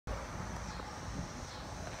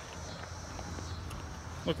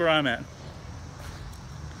Look where I'm at.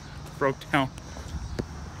 Broke down.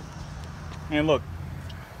 And look,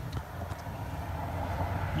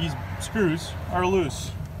 these screws are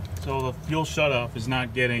loose, so the fuel shutoff is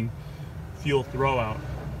not getting fuel throw out,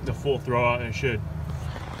 the full throw out it should.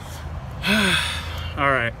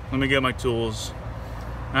 All right, let me get my tools,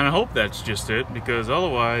 and I hope that's just it, because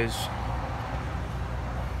otherwise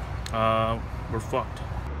we're fucked.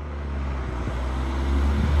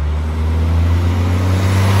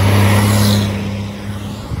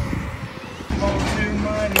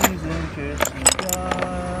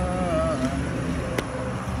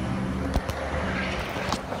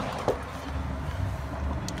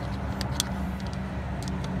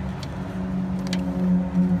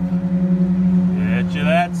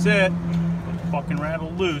 That's it. Fucking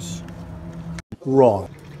rattle loose. Wrong.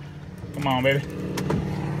 Come on, baby.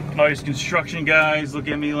 All these construction guys look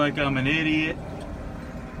at me like I'm an idiot.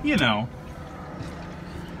 You know,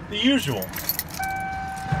 the usual.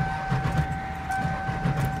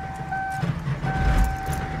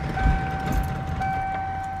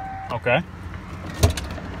 Okay.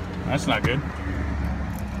 That's not good.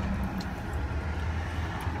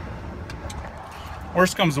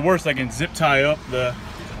 Worst comes to worst, I can zip tie up the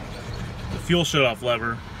fuel shutoff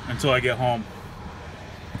lever until I get home.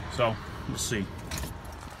 So, we'll see.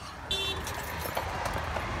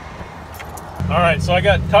 Alright, so I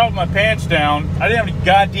got caught with my pants down. I didn't have any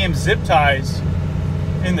goddamn zip ties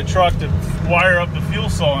in the truck to wire up the fuel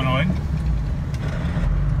solenoid.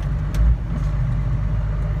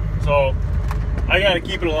 So, I gotta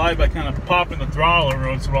keep it alive by kind of popping the throttle every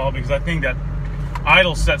once in a while, because I think that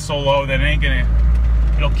idle set so low that it ain't gonna,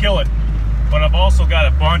 it'll kill it. But I've also got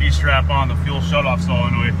a bungee strap on the fuel shutoff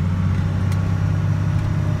solenoid.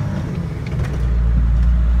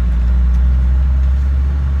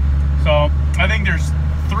 So I think there's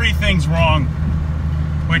 3 things wrong,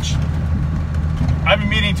 which I've been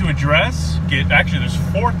meaning to address. Actually, there's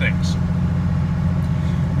 4 things,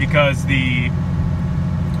 because there's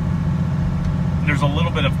a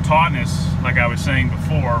little bit of tautness, like I was saying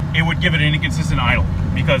before. It would give it an inconsistent idle,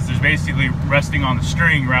 because there's basically resting on the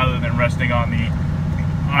string rather than resting on the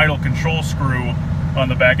idle control screw on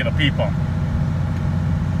the back of the P-pump.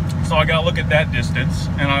 So I gotta look at that distance,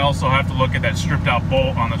 and I also have to look at that stripped out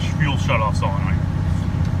bolt on the fuel shutoff solenoid.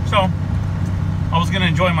 So I was gonna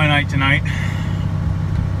enjoy my night tonight,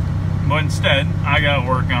 but instead I gotta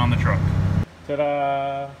work on the truck.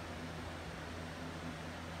 Ta-da!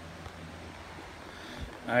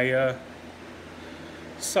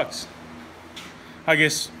 Sucks. I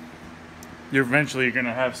guess you're eventually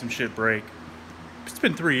gonna have some shit break. It's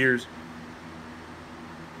been 3 years,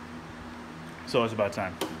 so it's about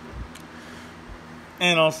time.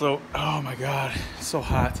 And also, oh my god, it's so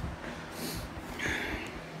hot.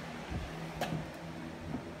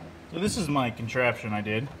 So this is my contraption I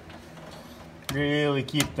did. Really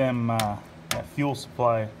keep them that fuel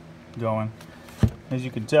supply going. As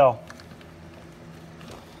you can tell,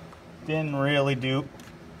 didn't really do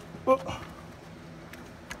a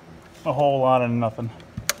whole lot of nothing.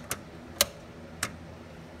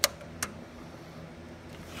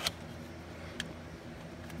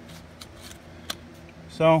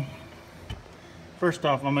 So first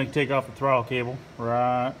off, I'm going to take off the throttle cable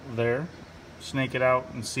right there, snake it out,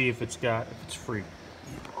 and see if it's free.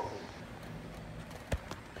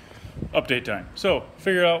 Update time. So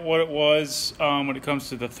figure out what it was when it comes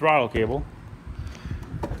to the throttle cable.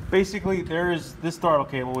 Basically, there is this throttle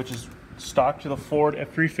cable, which is stock to the Ford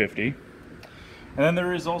F350, and then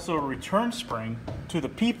there is also a return spring to the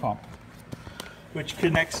P-pump, which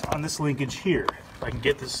connects on this linkage here. If I can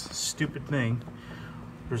get this stupid thing,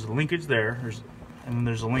 there's a linkage there, and then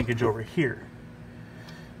there's a linkage over here.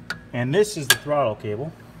 And this is the throttle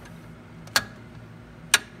cable.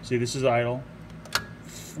 See, this is idle,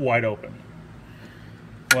 wide open.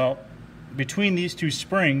 Well, between these 2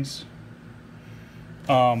 springs,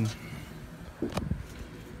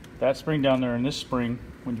 that spring down there and this spring,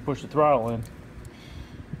 when you push the throttle in,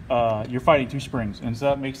 you're fighting 2 springs, and so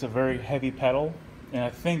that makes a very heavy pedal. And I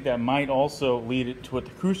think that might also lead it to what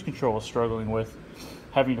the cruise control is struggling with,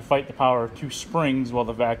 having to fight the power of 2 springs while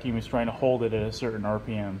the vacuum is trying to hold it at a certain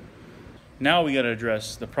RPM. Now we got to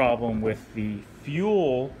address the problem with the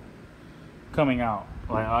fuel coming out,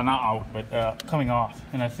 like not out, but coming off.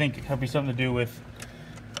 And I think it could be something to do with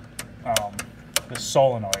the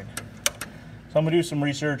solenoid. So I'm gonna do some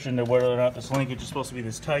research into whether or not this linkage is supposed to be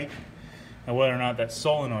this tight, and whether or not that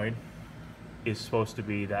solenoid is supposed to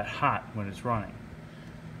be that hot when it's running.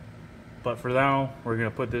 But for now, we're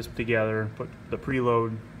gonna put this together, put the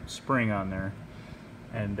preload spring on there,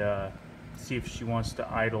 and see if she wants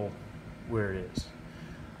to idle where it is.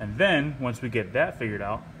 And then once we get that figured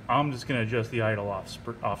out, I'm just gonna adjust the idle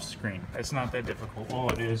off screen. It's not that difficult.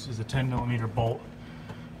 All it is a 10mm bolt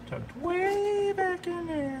tucked way back in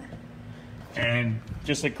there. And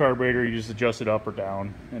just like carburetor, you just adjust it up or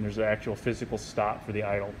down, and there's an actual physical stop for the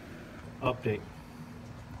idle. Update.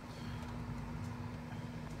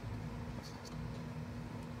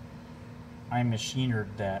 I machinered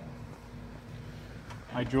that.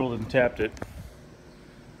 I drilled and tapped it.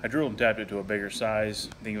 I drilled and tapped it to a bigger size.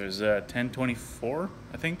 I think it was 1024,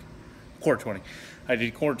 I think. Core 20. I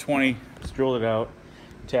did core 20, just drilled it out,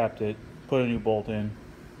 tapped it, put a new bolt in.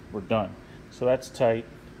 We're done. So that's tight.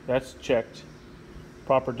 That's checked.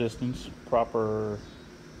 Proper distance, proper,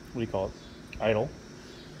 what do you call it? Idle.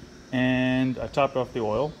 And I topped off the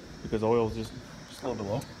oil because the oil is just a little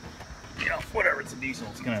bit low. Yeah, whatever, it's a diesel,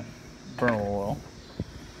 it's gonna burn a little oil.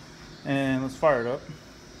 And let's fire it up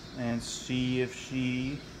and see if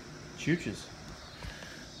she chooches.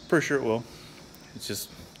 Pretty sure it will. It's just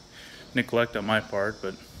neglect on my part,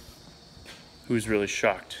 but who's really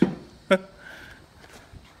shocked? Let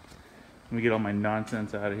me get all my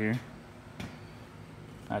nonsense out of here.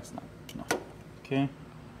 That's not enough. Okay.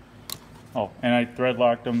 Oh, and I thread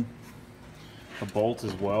locked them, the bolts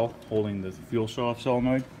as well, holding the fuel show-off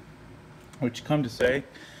solenoid, which, come to say,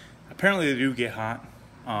 apparently they do get hot.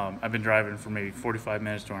 I've been driving for maybe 45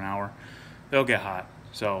 minutes to an hour. They'll get hot,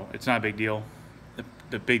 so it's not a big deal.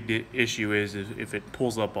 The big issue is if it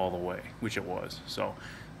pulls up all the way, which it was. So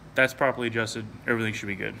that's properly adjusted. Everything should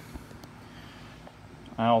be good.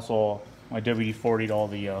 I WD-40'd all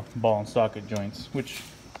the ball and socket joints, which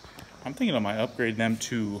I'm thinking I might upgrade them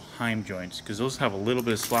to Heim joints because those have a little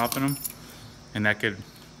bit of slop in them, and that could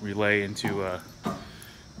relay into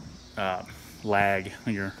lag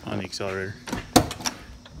when you're on the accelerator.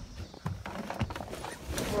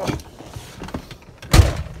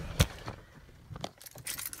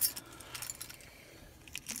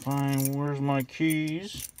 Fine, where's my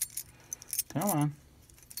keys? Come on.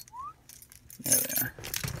 There they are.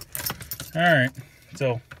 Alright,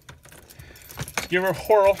 so let's give her a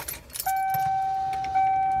whirl.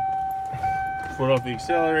 Foot off the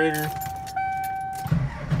accelerator.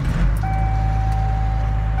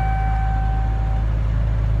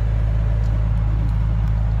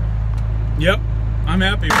 Yep, I'm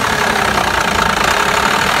happy.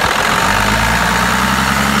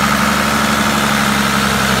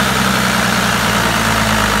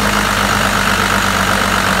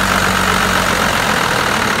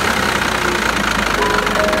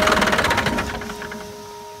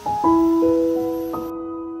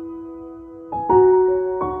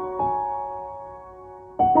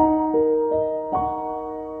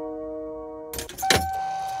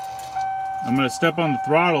 I'm going to step on the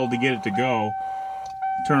throttle to get it to go,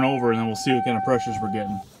 turn over, and then we'll see what kind of pressures we're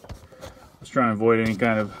getting. Let's try and avoid any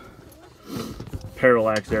kind of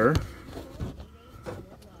parallax error.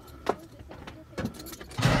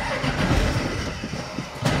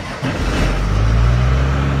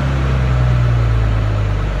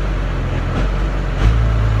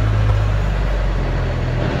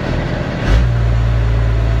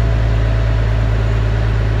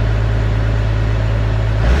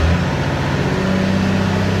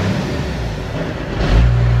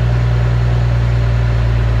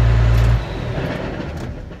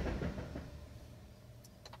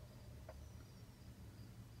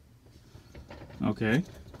 Okay,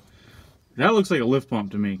 that looks like a lift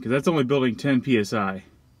pump to me because that's only building 10 psi,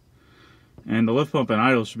 and the lift pump and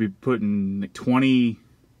idle should be putting like 20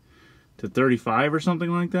 to 35 or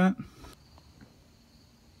something like that.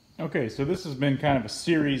 Okay, so this has been kind of a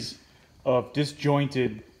series of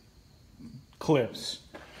disjointed clips.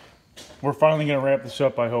 We're finally going to wrap this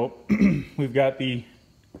up, I hope. We've got the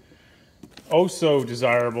oh so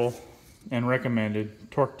desirable and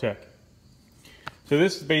recommended Torque Tech. So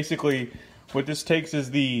this is basically what this takes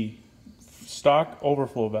is the stock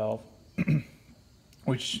overflow valve,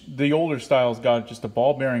 which the older style's got just a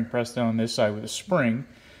ball bearing pressed down on this side with a spring,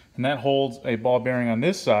 and that holds a ball bearing on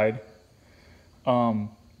this side at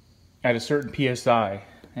a certain PSI.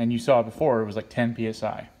 And you saw before it was like 10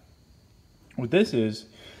 PSI. What this is,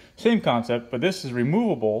 same concept, but this is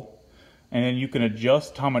removable, and then you can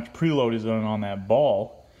adjust how much preload is on that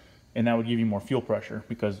ball, and that would give you more fuel pressure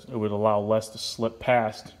because it would allow less to slip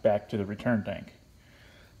past back to the return tank.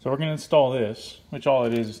 So we're going to install this, which all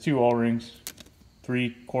it is 2 O-rings,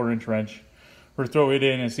 3/4 inch wrench. We're going to throw it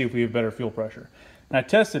in and see if we have better fuel pressure. And I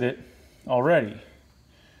tested it already.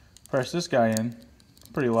 Press this guy in,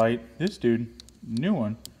 pretty light. This dude, new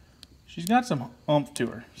one, she's got some oomph to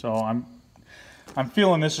her. So I'm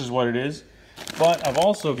feeling this is what it is. But I've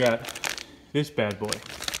also got this bad boy,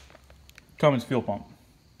 Cummins fuel pump.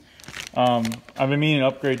 I've been meaning to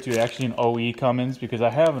upgrade to actually an OE Cummins because I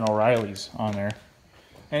have an O'Reilly's on there.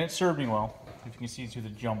 And it served me well, if you can see through the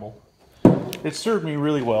jumble. It served me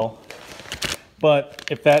really well. But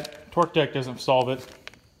if that torque deck doesn't solve it,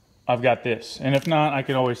 I've got this. And if not, I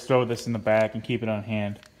can always throw this in the back and keep it on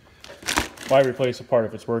hand. Why replace a part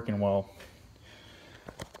if it's working well?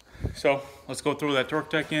 So let's go throw that torque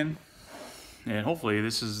deck in. And hopefully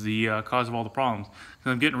this is the cause of all the problems.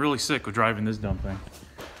 I'm getting really sick with driving this dumb thing.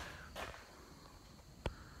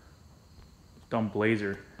 Dumb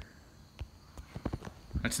Blazer.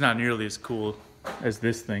 It's not nearly as cool as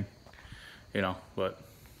this thing, you know, but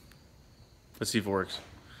let's see if it works.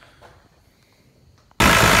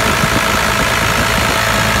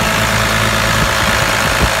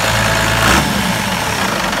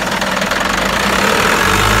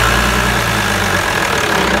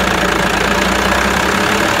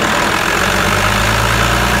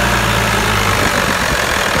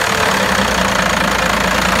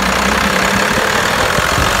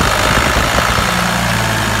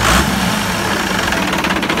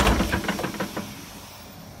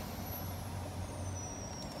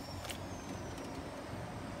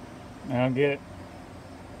 I don't get it.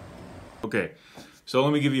 Okay, so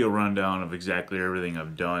let me give you a rundown of exactly everything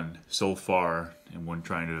I've done so far and when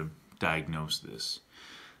trying to diagnose this.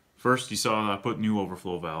 First, you saw I put new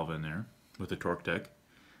overflow valve in there with the torque deck.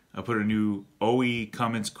 I put a new OE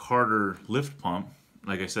Cummins Carter lift pump.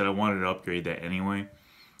 Like I said, I wanted to upgrade that anyway.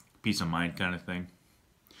 Peace of mind kind of thing.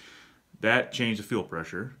 That changed the fuel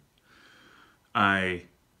pressure. I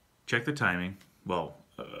checked the timing. Well,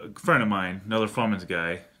 a friend of mine, another Cummins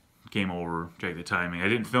guy, came over, checked the timing. I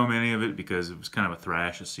didn't film any of it because it was kind of a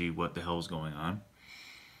thrash to see what the hell was going on.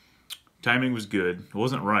 Timing was good. It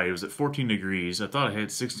wasn't right. It was at 14 degrees. I thought I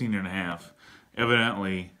had 16 and a half.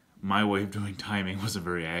 Evidently, my way of doing timing wasn't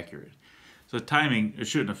very accurate. So timing, it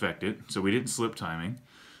shouldn't affect it. So we didn't slip timing.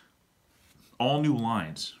 All new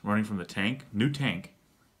lines running from the tank, new tank.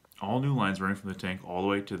 All new lines running from the tank all the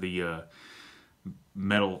way to the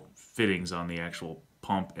metal fittings on the actual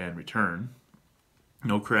pump and return.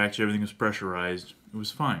 No cracks, everything was pressurized. It was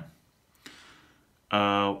fine.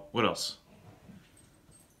 What else?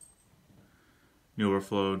 New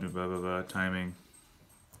overflow, new blah, blah, blah, timing.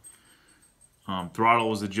 Throttle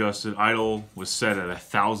was adjusted. Idle was set at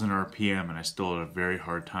 1,000 RPM, and I still had a very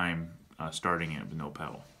hard time starting it with no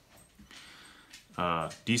pedal.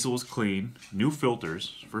 Diesel was clean. New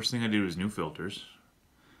filters. First thing I did was new filters.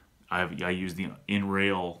 I used the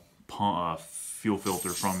in-rail fuel filter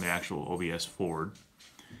from the actual OBS Ford.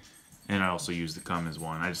 And I also used the Cummins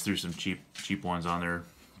one. I just threw some cheap ones on there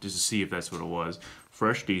just to see if that's what it was.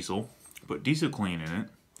 Fresh diesel. Put diesel clean in it.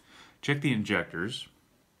 Check the injectors.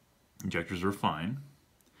 Injectors are fine.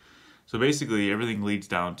 So basically everything leads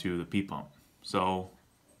down to the P-pump. So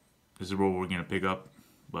this is where we're going to pick up.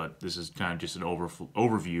 But this is kind of just an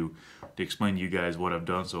overview to explain to you guys what I've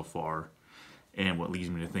done so far and what leads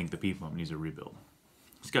me to think the P-pump needs a rebuild.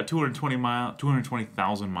 It's got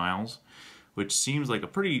 220,000 miles, which seems like a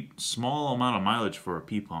pretty small amount of mileage for a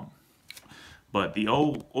P-pump. But the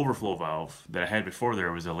overflow valve that I had before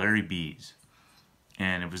there was a Larry B's,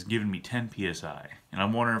 and it was giving me 10 psi. And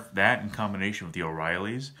I'm wondering if that, in combination with the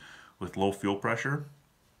O'Reilly's, with low fuel pressure,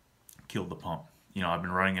 killed the pump. You know, I've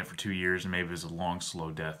been running it for 2 years, and maybe it was a long,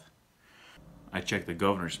 slow death. I checked the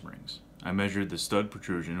governor springs. I measured the stud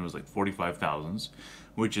protrusion. It was like 45 thousandths,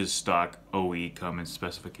 which is stock OE Cummins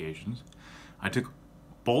specifications. I took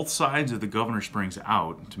both sides of the governor springs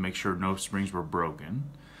out to make sure no springs were broken.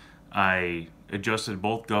 I adjusted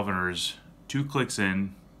both governors, 2 clicks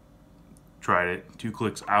in, tried it, 2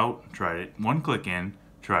 clicks out, tried it, 1 click in,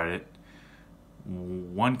 tried it,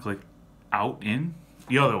 1 click out, in,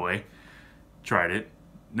 the other way, tried it,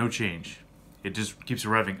 no change. It just keeps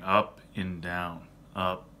revving up and down,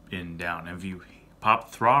 up and down. And if you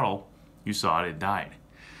pop the throttle, you saw it, it died.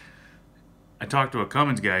 I talked to a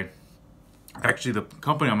Cummins guy. Actually, the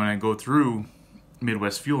company I'm going to go through,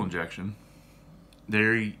 Midwest Fuel Injection,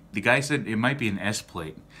 the guy said it might be an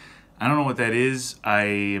S-plate. I don't know what that is. I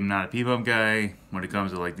am not a P-pump guy when it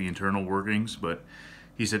comes to like the internal workings, but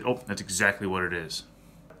he said, oh, that's exactly what it is.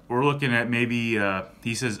 We're looking at maybe,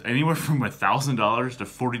 he says, anywhere from $1,000 to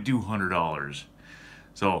 $4,200.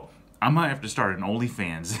 So I might have to start an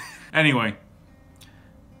OnlyFans. Anyway,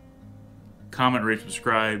 comment, rate,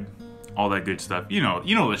 subscribe, all that good stuff. You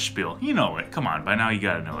know the spiel. You know it. Come on, by now you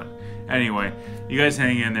gotta know it. Anyway, you guys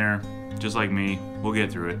hang in there, just like me. We'll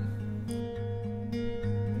get through it.